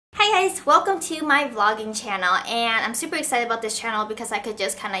Hi guys, welcome to my vlogging channel, and I'm super excited about this channel because I could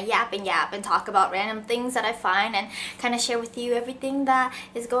just kind of yap and talk about random things that I find and kind of share with you everything that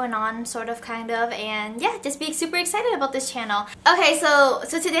is going on, sort of, kind of, and yeah, just be super excited about this channel. Okay, so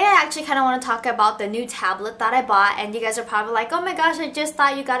today I actually kind of want to talk about the new tablet that I bought, and you guys are probably like, oh my gosh, I just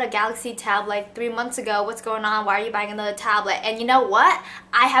thought you got a Galaxy tab like 3 months ago. What's going on? Why are you buying another tablet? And you know what?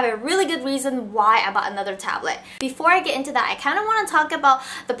 I have a really good reason why I bought another tablet. Before I get into that, I kind of want to talk about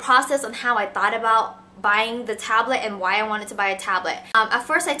the process on how I thought about buying the tablet and why I wanted to buy a tablet. At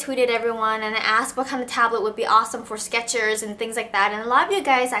first I tweeted everyone and I asked what kind of tablet would be awesome for sketchers and things like that, and a lot of you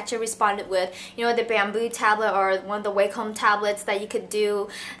guys actually responded with, you know, the bamboo tablet or one of the Wacom tablets that you could do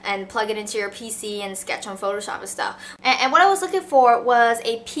and plug it into your PC and sketch on Photoshop and stuff. And what I was looking for was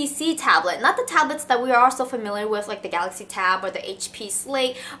a PC tablet, not the tablets that we are also familiar with like the Galaxy Tab or the HP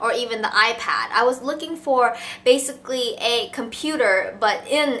Slate or even the iPad. I was looking for basically a computer but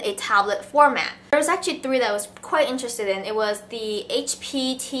in a tablet format. There was actually 3 that I was quite interested in. It was the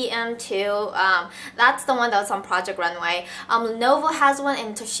HP TM2, that's the one that was on Project Runway. Lenovo has one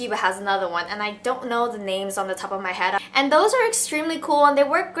and Toshiba has another one, and I don't know the names on the top of my head. And those are extremely cool and they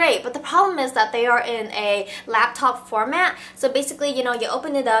work great, but the problem is that they are in a laptop format. So basically, you know, you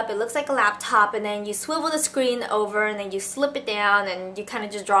open it up, it looks like a laptop, and then you swivel the screen over and then you slip it down and you kind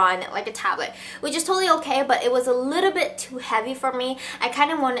of just draw on it like a tablet, which is totally okay, but it was a little bit too heavy for me. I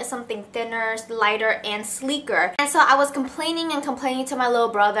kind of wanted something thinner, lighter, and sleeker. And so I was complaining to my little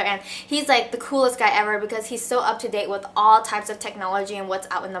brother, and he's like the coolest guy ever because he's so up to date with all types of technology and what's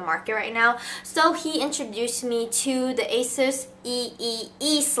out in the market right now. So he introduced me to the Asus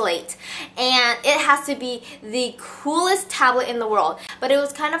EEE Slate, and it has to be the coolest tablet in the world. But it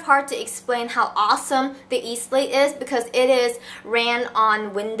was kind of hard to explain how awesome the E-Slate is because it is ran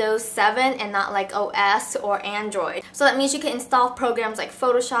on Windows 7 and not like OS or Android. So that means you can install programs like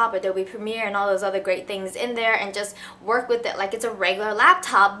Photoshop, Adobe Premiere, and all those other great things in there and just work with it like it's a regular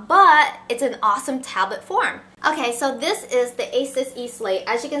laptop, but it's an awesome tablet form. Okay, so this is the Asus E-Slate.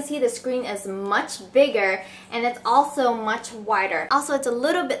 As you can see, the screen is much bigger and it's also much wider. Also, it's a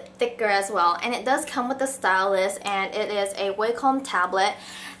little bit thicker as well, and it does come with a stylus, and it is a Wacom tablet.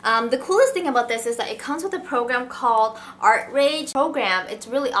 The coolest thing about this is that it comes with a program called Art Rage program. It's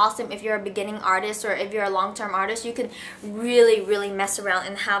really awesome if you're a beginning artist or if you're a long-term artist. You can really mess around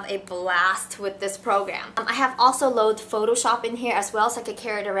and have a blast with this program. I have also loaded Photoshop in here as well, so I could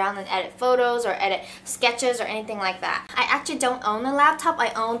carry it around and edit photos or edit sketches or anything like that. I actually don't own a laptop, I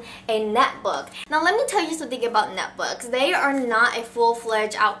own a netbook. Now let me tell you something about netbooks. They are not a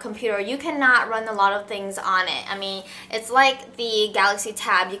full-fledged out computer. You cannot run a lot of things on it. I mean, it's like the Galaxy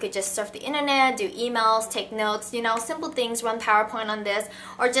Tab. You could just surf the internet, do emails, take notes, you know, simple things, run PowerPoint on this,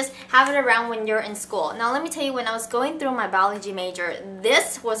 or just have it around when you're in school. Now let me tell you, when I was going through my biology major,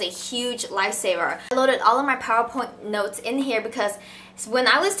 this was a huge lifesaver. I loaded all of my PowerPoint notes in here because when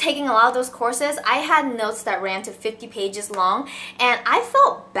I was taking a lot of those courses, I had notes that ran to 50 pages long, and I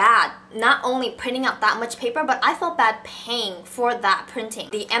felt bad not only printing out that much paper, but I felt bad paying for that printing.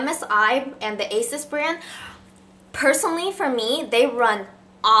 The MSI and the Asus brand, personally for me, they run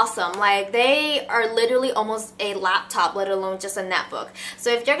awesome. Like, they are literally almost a laptop, let alone just a netbook. So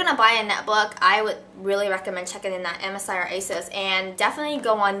if you're gonna buy a netbook, I would really recommend checking in that MSI or Asus, and definitely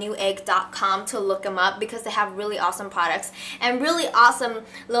go on newegg.com to look them up because they have really awesome products and really awesome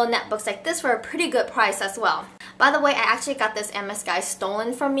little netbooks like this for a pretty good price as well. By the way, I actually got this MS guy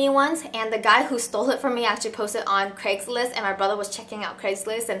stolen from me once, and the guy who stole it from me actually posted on Craigslist, and my brother was checking out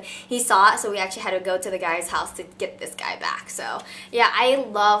Craigslist and he saw it, so we actually had to go to the guy's house to get this guy back. So yeah, I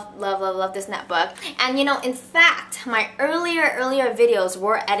love this netbook. And you know, in fact, my earlier videos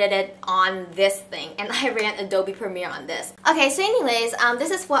were edited on this thing, and I ran Adobe Premiere on this. Okay, so anyways, this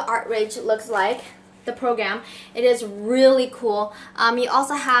is what Art Rage looks like. The program, it is really cool. You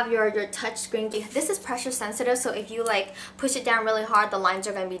also have your touch screen. This is pressure sensitive, so if you like push it down really hard, the lines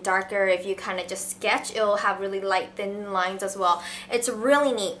are going to be darker. If you kind of just sketch, it will have really light thin lines as well. It's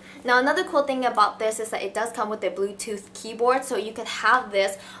really neat. Now another cool thing about this is that it does come with a Bluetooth keyboard, so you could have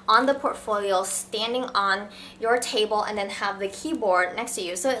this on the portfolio standing on your table and then have the keyboard next to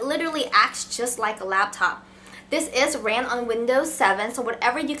you. So it literally acts just like a laptop. This is ran on Windows 7, so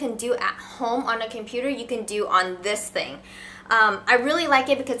whatever you can do at home on a computer, you can do on this thing. I really like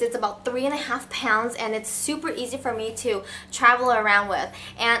it because it's about 3.5 pounds and it's super easy for me to travel around with.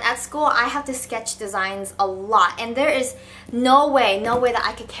 And at school, I have to sketch designs a lot, and there is no way that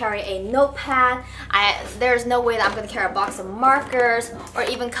I could carry a notepad. There's no way that I'm going to carry a box of markers or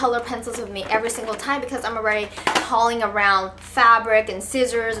even color pencils with me every single time because I'm already hauling around fabric and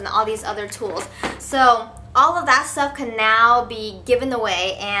scissors and all these other tools. So all of that stuff can now be given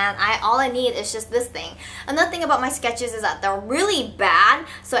away, and all I need is just this thing. Another thing about my sketches is that they're really bad,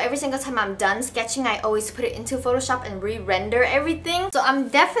 so every single time I'm done sketching, I always put it into Photoshop and re-render everything. So I'm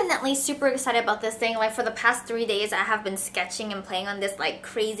definitely super excited about this thing. Like for the past 3 days, I have been sketching and playing on this like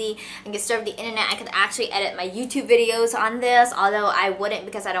crazy and get served the internet. I could actually edit my YouTube videos on this, although I wouldn't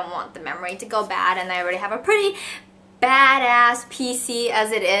because I don't want the memory to go bad, and I already have a pretty badass PC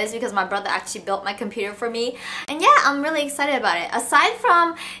as it is because my brother actually built my computer for me. And yeah, I'm really excited about it. Aside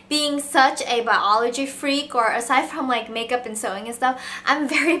from being such a biology freak, or aside from like makeup and sewing and stuff, I'm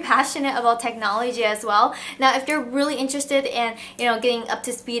very passionate about technology as well. Now if you're really interested in, you know, getting up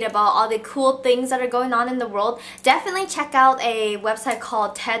to speed about all the cool things that are going on in the world, definitely check out a website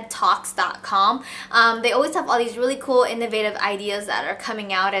called tedtalks.com. They always have all these really cool innovative ideas that are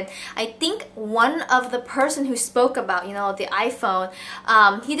coming out, and I think one of the person who spoke about, you know, the iPhone,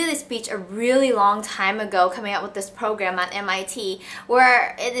 he did a speech a really long time ago coming out with this program at MIT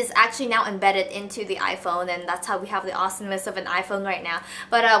where it is actually now embedded into the iPhone, and that's how we have the awesomeness of an iPhone right now.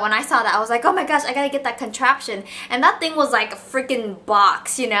 But when I saw that, I was like, oh my gosh, I gotta get that contraption. And that thing was like a freaking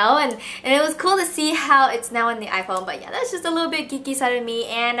box, you know, and it was cool to see how it's now in the iPhone. But yeah, that's just a little bit geeky side of me,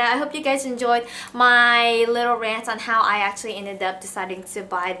 and I hope you guys enjoyed my little rant on how I actually ended up deciding to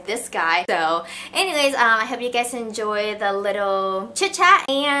buy this guy. So anyways, I hope you guys enjoy the little chit chat,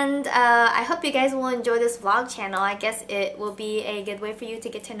 and I hope you guys will enjoy this vlog channel. I guess it will be a good way for you to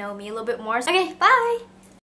get to know me a little bit more. Okay, bye!